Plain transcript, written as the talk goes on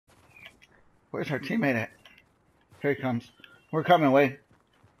Where's her teammate at? Here he comes. We're coming, Wade.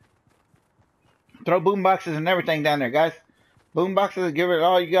 Throw boom boxes and everything down there, guys. Boom boxes and give it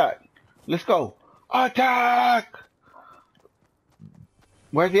all you got. Let's go. Attack!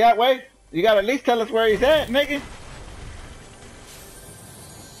 Where's he at, Wade? You gotta at least tell us where he's at, nigga.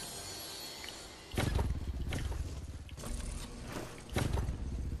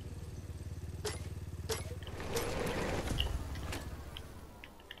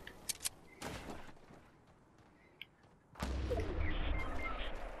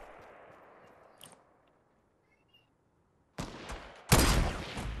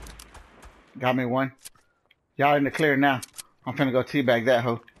 Got me one. Y'all in the clear now. I'm finna go teabag that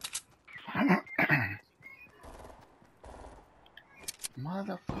hoe.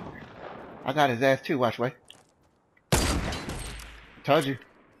 Motherfucker. I got his ass too, watch, wait. Told you.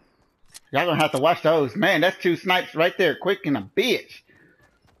 Y'all gonna have to watch those. Man, that's 2 snipes right there, quick and a bitch.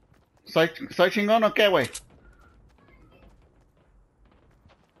 Searching on, okay, wait.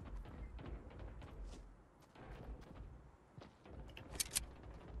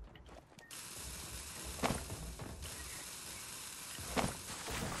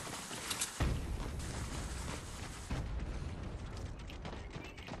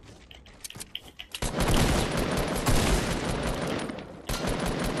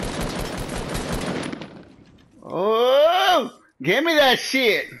 Oh, give me that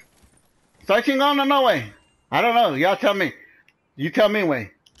shit. Searching on or no way? I don't know. Y'all tell me. You tell me,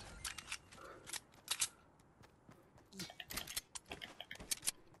 way.